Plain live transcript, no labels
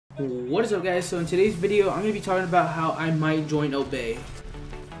What is up, guys? So in today's video I'm going to be talking about how I might join Obey.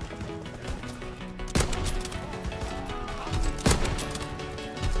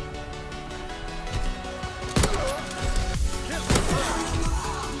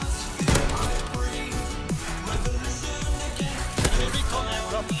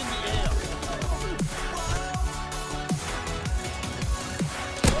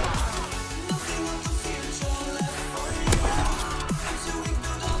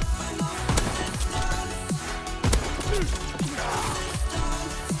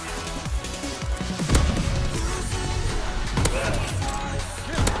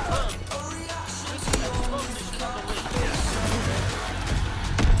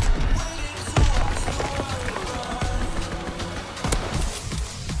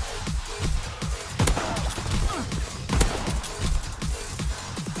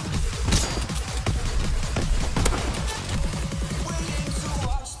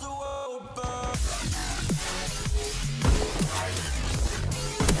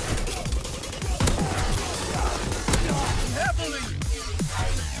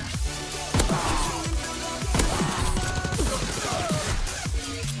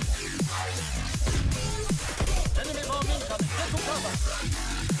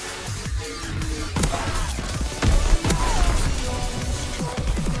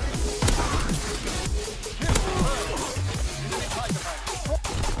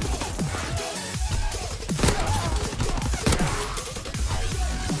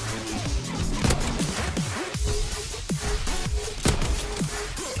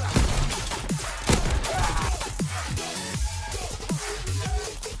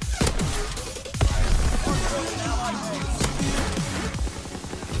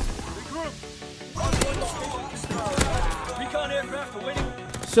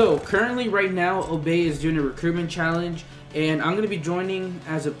 So currently right now Obey is doing a recruitment challenge and I'm going to be joining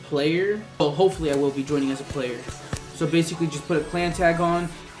as a player. Well, hopefully I will be joining as a player. So basically just put a clan tag on,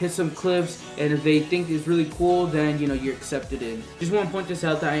 hit some clips, and if they think it's really cool, then you know you're accepted in. Just want to point this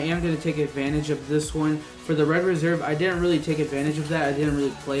out that I am going to take advantage of this one. For the Red Reserve, I didn't really take advantage of that. I didn't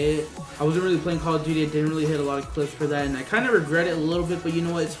really play it. I wasn't really playing Call of Duty. I didn't really hit a lot of clips for that, and I kind of regret it a little bit, but you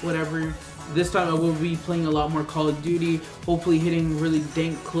know what, it's whatever. This time I will be playing a lot more Call of Duty, hopefully hitting really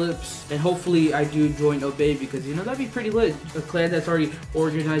dank clips, and hopefully I do join Obey because, you know, that'd be pretty lit. A clan that's already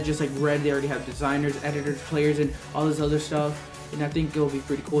organized just like Red, they already have designers, editors, players, and all this other stuff, and I think it'll be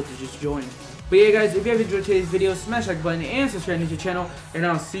pretty cool to just join. But yeah, guys, if you have enjoyed today's video, smash that like button and subscribe to the channel, and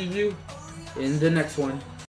I'll see you in the next one.